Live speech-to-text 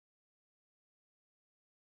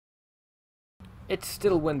It's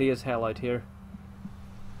still windy as hell out here.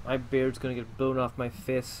 My beard's gonna get blown off my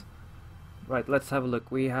face. Right, let's have a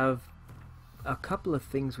look. We have a couple of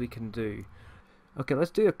things we can do. Okay,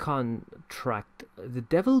 let's do a contract. The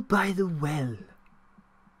Devil by the Well.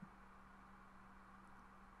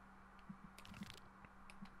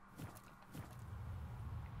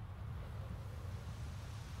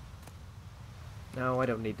 No, I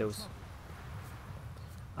don't need those.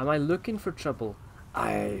 Am I looking for trouble?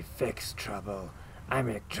 I fix trouble. I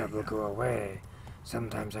make trouble go away.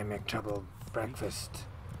 Sometimes I make trouble breakfast.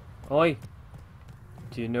 Oi!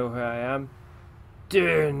 Do you know who I am? Do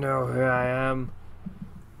you know who I am?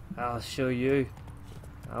 I'll show you.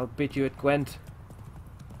 I'll beat you at Gwent.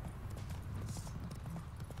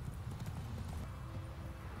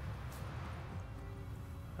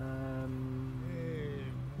 I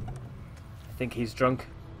think he's drunk.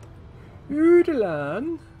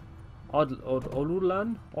 Odulan?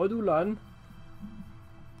 Odulan?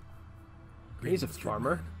 He's a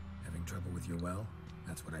farmer. Having trouble with your well?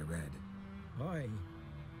 That's what I read. Aye,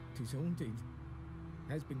 'tis haunted.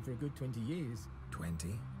 Has been for a good 20 years.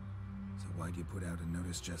 20? So why'd you put out a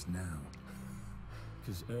notice just now?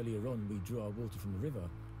 Because earlier on we drew our water from the river.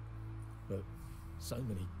 But so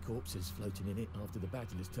many corpses floating in it after the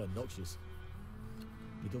battle has turned noxious.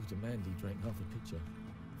 My daughter Mandy drank half a pitcher.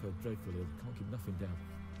 Felt dreadful ill, can't keep nothing down.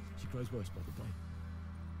 She grows worse by the day.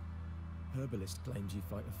 Herbalist claims you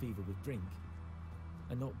fight a fever with drink.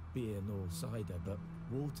 And not beer nor cider, but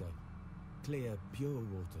water. Clear, pure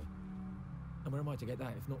water. And where am I to get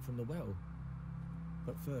that if not from the well?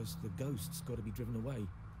 But first, the ghost's got to be driven away.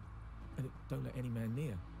 And it don't let any man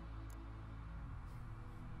near.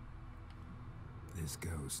 This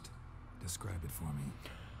ghost. Describe it for me.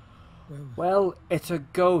 Well, it's a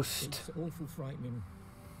ghost. It's awful frightening.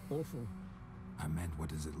 Awful. I meant, what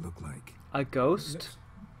does it look like? A ghost?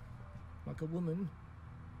 Like a woman,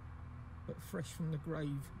 but fresh from the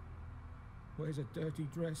grave. Wears a dirty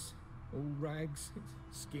dress, all rags, its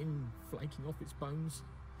skin flaking off its bones,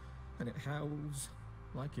 and it howls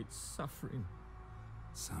like it's suffering.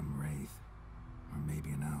 Some wraith. Or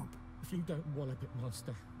maybe an alp. If you don't wallop it,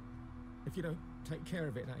 master, if you don't take care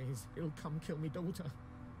of it, that is, it'll come kill me daughter.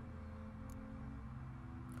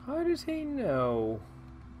 How does he know?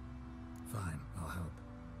 Fine, I'll help.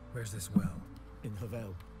 Where's this well? In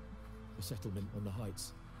Havel, a settlement on the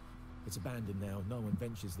heights. It's abandoned now. No one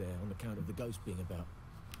ventures there on account of the ghost being about.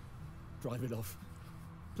 Drive it off,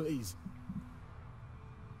 please.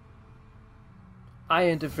 I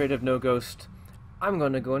ain't afraid of no ghost. I'm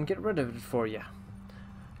gonna go and get rid of it for you.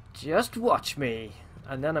 Just watch me.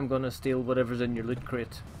 And then I'm gonna steal whatever's in your loot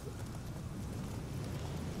crate.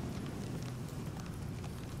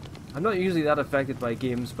 I'm not usually that affected by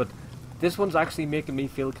games, but this one's actually making me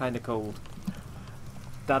feel kinda cold.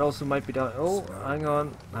 That also might be down. Oh, hang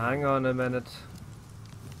on a minute.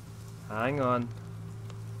 Hang on.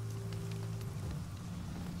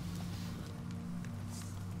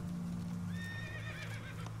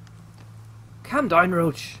 Calm down,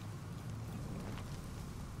 Roach.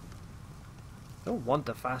 Don't want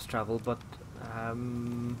the fast travel, but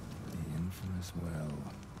The infamous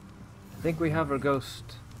well. I think we have our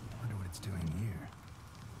ghost. Wonder what it's doing here.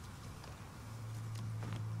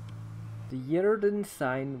 The Yerden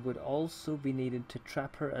sign would also be needed to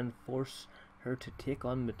trap her and force her to take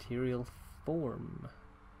on material form.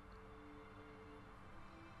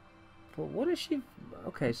 But what is she?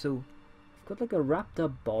 Okay, so got like a wrapped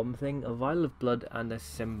up bomb thing, a vial of blood, and a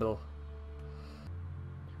symbol.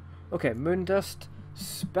 Okay, moon dust,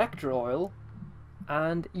 spectre oil,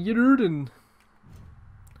 and Yerden,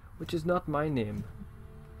 which is not my name.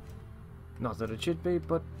 Not that it should be,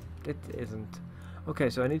 but it isn't.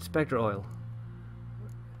 Okay, so I need spectre oil.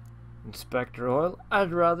 And spectre oil,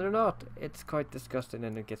 I'd rather not. It's quite disgusting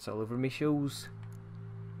and it gets all over me shoes.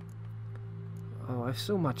 Oh, I have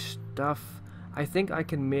so much stuff. I think I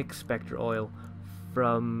can make spectre oil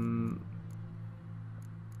from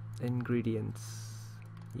ingredients.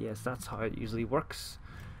 Yes, that's how it usually works.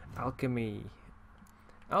 Alchemy.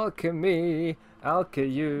 Alchemy.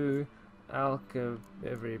 Alka-you. Alka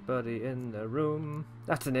everybody in the room.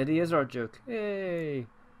 That's an Eddie Izzard joke. Hey.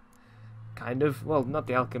 Kind of. Well, not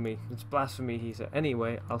the alchemy. It's blasphemy, he said.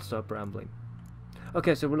 Anyway, I'll stop rambling.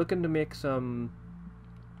 Okay, so we're looking to make some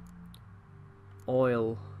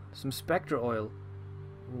oil. Some spectre oil.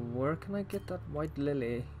 Where can I get that white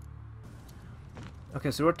lily?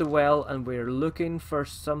 Okay, so we're at the well and we're looking for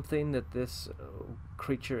something that this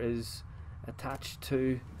creature is attached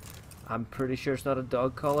to. I'm pretty sure it's not a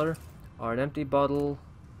dog collar, or an empty bottle,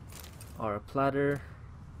 or a platter.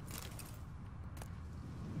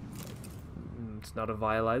 It's not a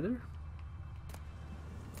vial either.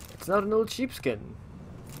 It's not an old sheepskin.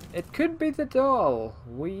 It could be the doll.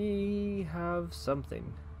 We have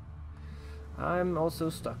something. I'm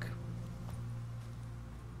also stuck.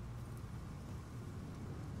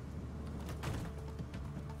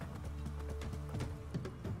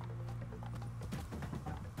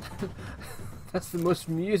 That's the most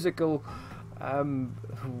musical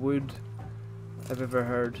wood I've ever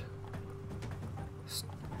heard.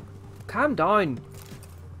 Calm down.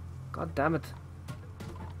 God damn it.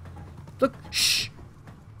 Look, shh!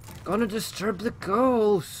 Gonna disturb the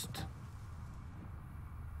ghost.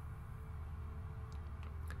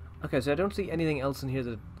 Okay, so I don't see anything else in here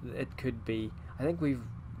that it could be. I think we've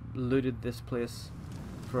looted this place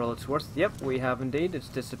for all it's worth. Yep, we have indeed. It's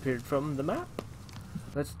disappeared from the map.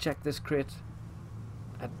 Let's check this crate.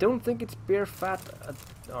 I don't think it's beer fat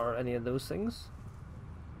or any of those things.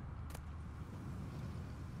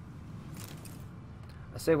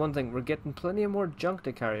 I say one thing, we're getting plenty of more junk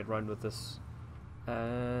to carry around with this.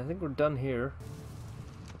 I think we're done here.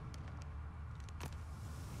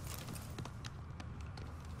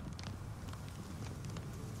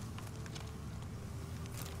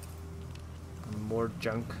 More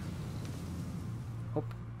junk.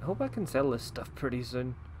 Hope I can sell this stuff pretty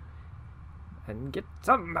soon and get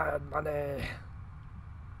some mad money.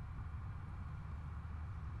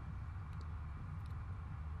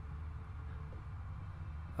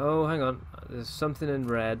 Oh, hang on. There's something in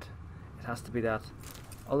red. It has to be that.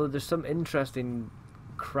 Although there's some interesting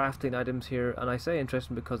crafting items here, and I say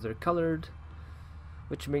interesting because they're coloured,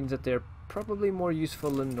 which means that they're probably more useful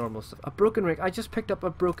than normal stuff. A broken rake. I just picked up a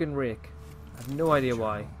broken rake. I have no idea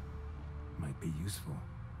why. Might be useful.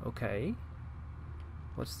 Okay.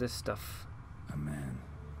 What's this stuff? A man,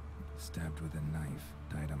 stabbed with a knife,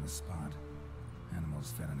 died on the spot.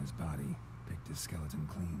 Animals fed on his body, picked his skeleton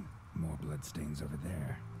clean. More blood stains over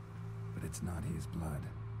there. But it's not his blood.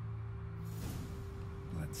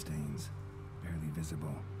 Blood stains, barely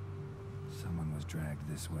visible. Someone was dragged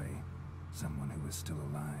this way. Someone who was still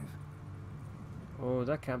alive. Oh,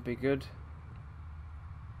 that can't be good.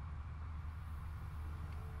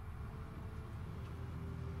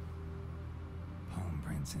 Palm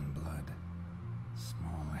prints in blood.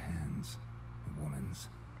 Small hands. A woman's.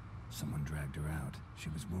 Someone dragged her out. She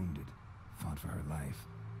was wounded. Fought for her life.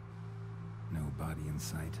 No body in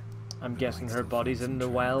sight. I'm but guessing might her still body's find in some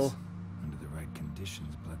the tracks. well. Under the right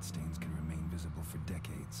conditions, bloodstains can remain visible for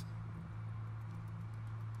decades.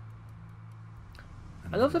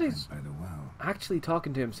 I love that Another he's print by the well. actually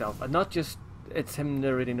talking to himself, and not just it's him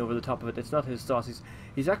narrating over the top of it. It's not his thoughts.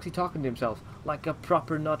 He's actually talking to himself like a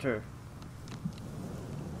proper nutter.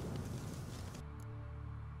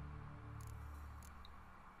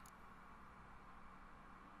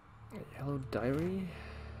 Yellow diary.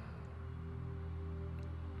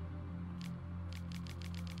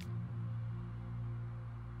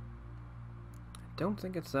 I don't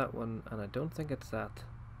think it's that one, and I don't think it's that.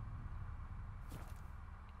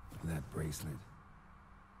 That bracelet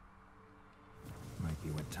might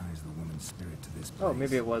be what ties the woman's spirit to this place. Oh,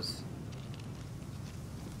 maybe it was.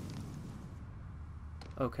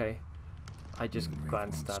 Okay. I just Even Wraith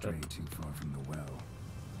glanced won't at it. stray too far from the well.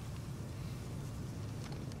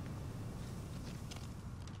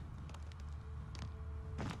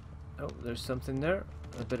 Oh, there's something there.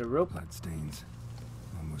 A bit of rope. Bloodstains,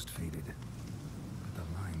 almost faded, but the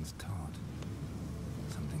line's taut.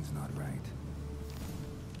 Something's not right.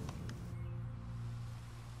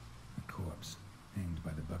 A corpse, hanged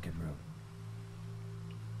by the bucket rope.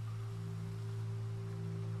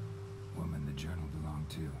 Woman the journal belonged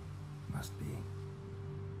to, must be.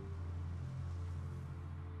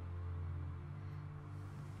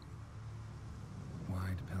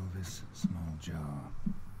 Wide pelvis, small jaw.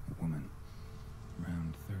 A woman.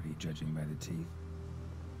 Around 30, judging by the teeth.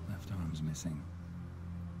 Left arm's missing.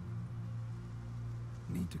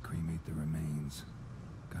 Need to cremate the remains.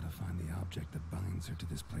 Gotta find the object that binds her to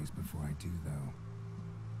this place before I do, though.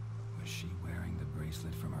 Was she wearing the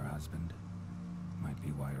bracelet from her husband? Might be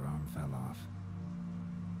why her arm fell off.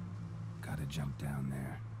 Gotta jump down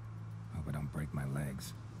there. Hope I don't break my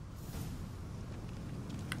legs.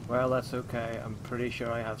 Well, that's okay. I'm pretty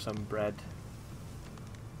sure I have some bread.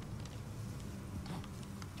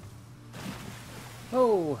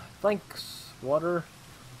 Oh, thanks, water.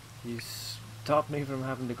 You stopped me from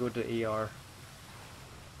having to go to ER.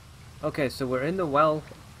 Okay, so we're in the well,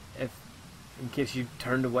 in case you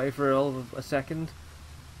turned away for all of a second.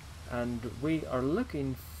 And we are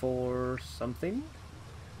looking for something.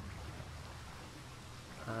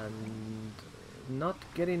 And not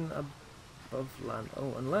getting above land.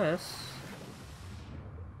 Oh, unless...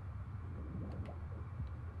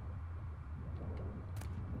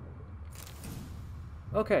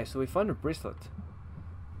 Okay, so we found a bracelet.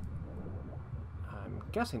 I'm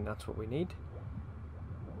guessing that's what we need.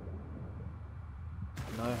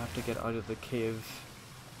 Now I have to get out of the cave.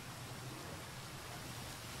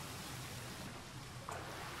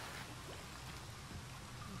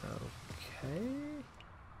 Okay.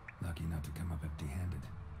 Lucky not to come up empty-handed.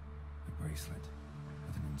 A bracelet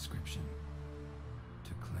with an inscription.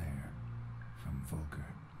 To Claire, from Volker.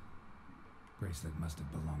 Bracelet must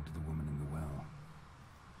have belonged to the woman in the well.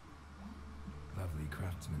 Lovely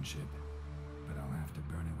craftsmanship, but I'll have to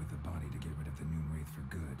burn it with the body to get rid of the new Wraith for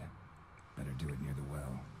good. Better do it near the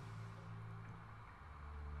well.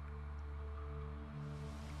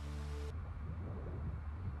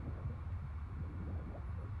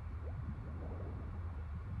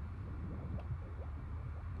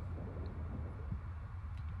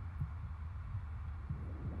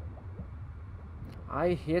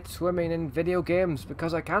 I hate swimming in video games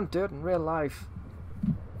because I can't do it in real life.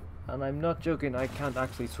 And I'm not joking, I can't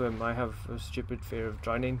actually swim. I have a stupid fear of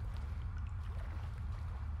drowning.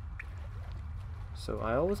 So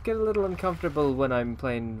I always get a little uncomfortable when I'm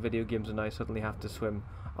playing video games and I suddenly have to swim.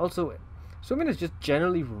 Also, swimming is just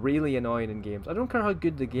generally really annoying in games. I don't care how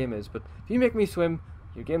good the game is, but if you make me swim,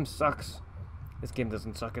 your game sucks. This game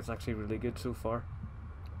doesn't suck, it's actually really good so far.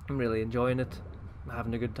 I'm really enjoying it. I'm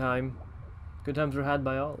having a good time. Good times were had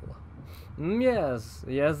by all. Yes,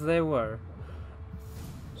 yes they were.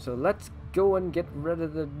 So let's go and get rid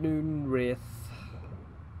of the noon wraith.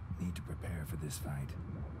 Need to prepare for this fight.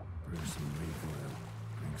 Brew some wraith oil,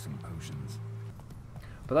 drink some potions.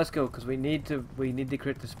 But let's go, because we need to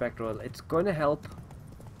create the spectre oil. It's going to help,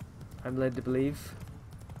 I'm led to believe.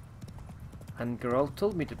 And Geralt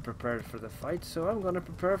told me to prepare for the fight, so I'm going to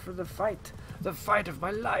prepare for the fight. The fight of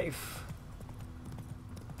my life.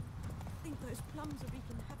 I think those plums are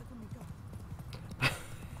wreaking havoc on me, God.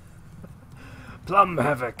 Plum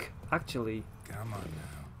havoc. Actually, Come on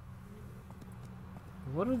now.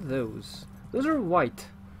 what are those? Those are white.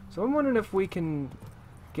 So I'm wondering if we can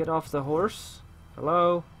get off the horse.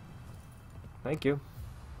 Hello? Thank you.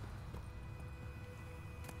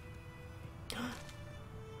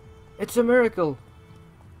 It's a miracle.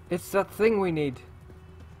 It's that thing we need.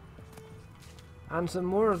 And some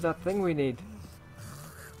more of that thing we need.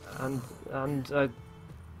 And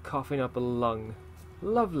coughing up a lung.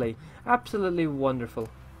 Lovely. Absolutely wonderful.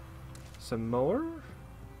 Some more?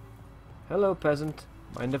 Hello, peasant.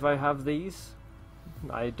 Mind if I have these?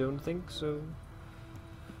 I don't think so.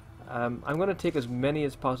 I'm going to take as many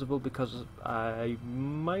as possible because I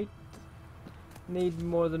might need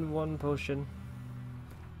more than one potion.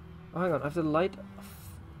 Oh, hang on. I have to light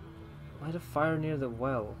a fire near the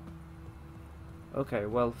well. Okay,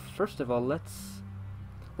 well, first of all, let's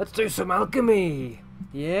do some alchemy.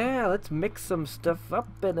 Yeah, let's mix some stuff up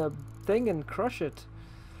in a thing and crush it.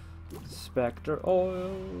 Spectre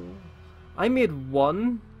oil. I made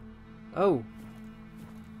one. Oh.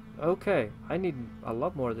 Okay, I need a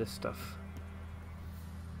lot more of this stuff.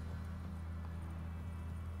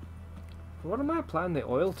 What am I applying the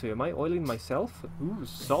oil to? Am I oiling myself? Ooh,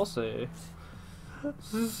 saucy.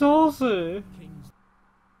 Saucy.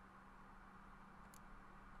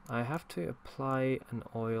 I have to apply an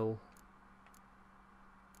oil.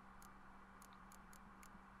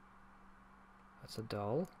 That's a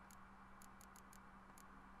doll.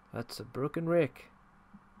 That's a broken rake.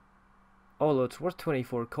 Although it's worth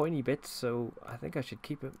 24 coiny bits, so I think I should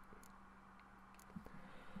keep it.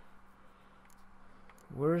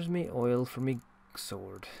 Where's me oil for me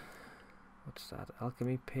sword? What's that?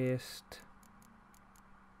 Alchemy paste.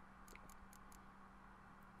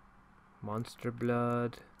 Monster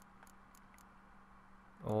blood.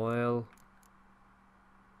 Oil.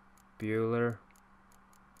 Bueller.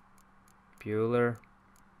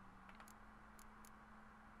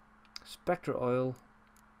 Spectre oil.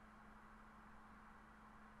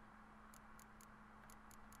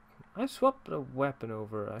 I swapped a weapon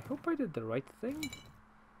over. I hope I did the right thing.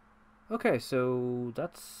 Okay, so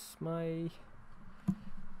that's my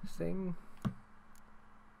thing.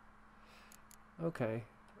 Okay,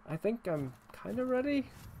 I think I'm kind of ready.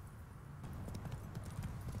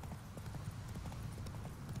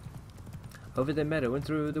 Over the meadow and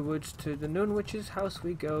through the woods to the known witch's house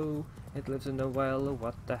we go. It lives in a well.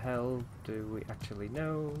 What the hell do we actually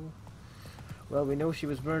know? Well, we know she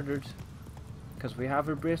was murdered because we have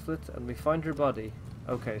her bracelet and we found her body.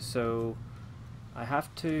 Okay, so I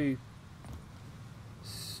have to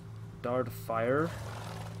start a fire.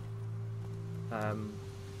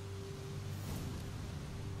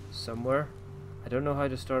 Somewhere. I don't know how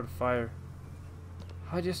to start a fire.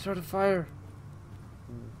 How do you start a fire?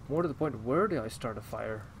 More to the point, where do I start a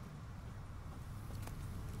fire?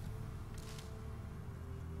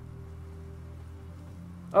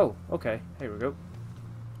 Oh, okay. Here we go.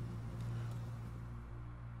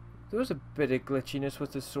 There was a bit of glitchiness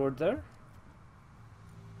with the sword there.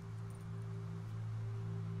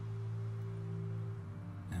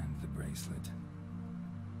 And the bracelet.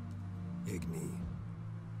 Igni.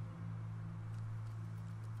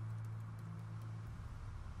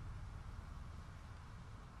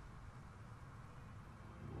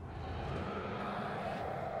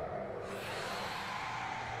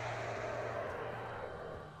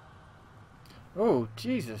 Oh,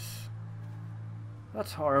 Jesus.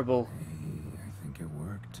 That's horrible. Hey, I think it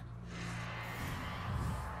worked.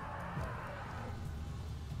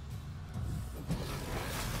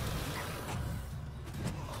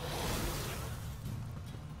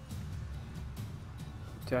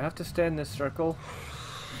 Do I have to stay in this circle?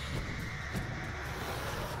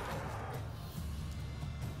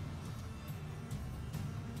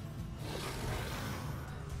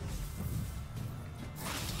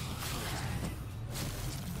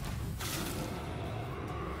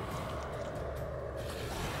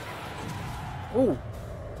 Oh!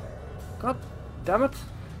 God damn it!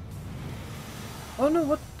 Oh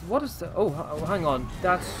no, what is that? Oh, hang on.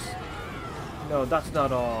 That's... No, that's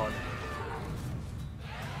not on.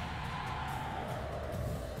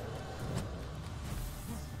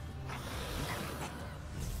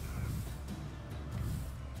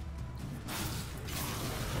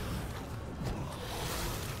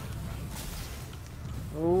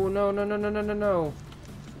 Oh no, no, no, no, no, no, no.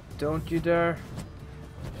 Don't you dare.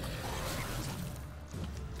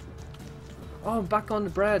 Oh, I'm back on the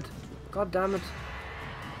bread. God damn it.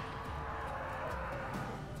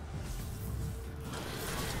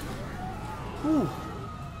 Whew.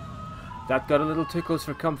 That got a little too close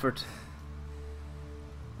for comfort.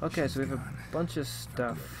 Okay, so we have a bunch of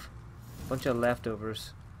stuff. Bunch of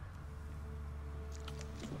leftovers.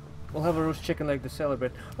 We'll have a roast chicken leg to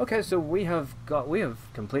celebrate. Okay, so we have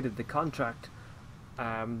completed the contract.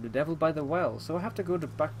 The Devil by the Well. So I have to go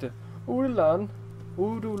back to Urulan.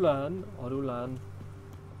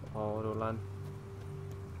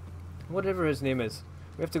 Whatever his name is.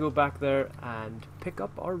 We have to go back there and pick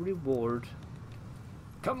up our reward.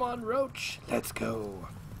 Come on, Roach, let's go.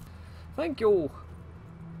 Thank you.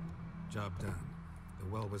 Job done. The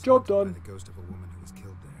well was Job haunted done. by the ghost of a woman who was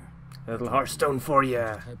killed there. Little Hearthstone for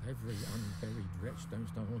ya. Hope every unburied wretch don't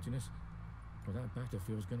start haunting us. Well, that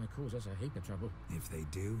battlefield's gonna cause us a heap of trouble. If they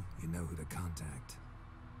do, you know who to contact.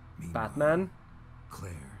 Meanwhile, Batman.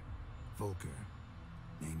 Claire, Volker.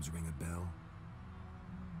 Names ring a bell?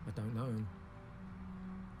 I don't know him.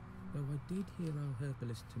 Though I did hear our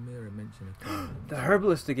herbalist Tamira mention a card. The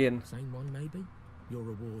herbalist again. Same one, maybe? Your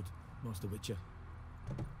reward, Master Witcher.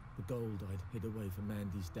 The gold I'd hid away for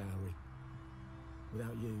Mandy's dowry.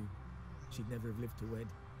 Without you, she'd never have lived to wed.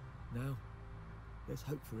 Now, let's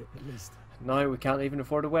hope for it at least. Now we can't even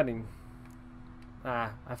afford a wedding.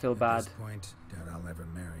 Ah, I feel bad. At this point, doubt I'll ever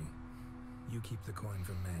marry. You keep the coin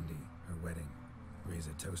from Mandy, her wedding. Raise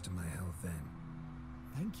a toast to my health then.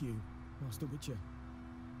 Thank you, Master Witcher.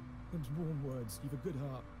 Them's warm words. You've a good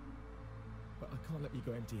heart. But I can't let you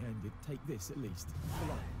go empty-handed. Take this at least. For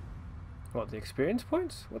luck. What, the experience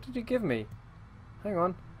points? What did you give me? Hang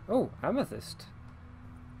on. Oh, amethyst.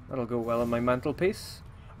 That'll go well on my mantelpiece.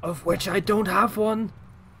 Of which I don't have one!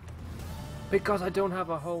 Because I don't have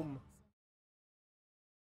a home.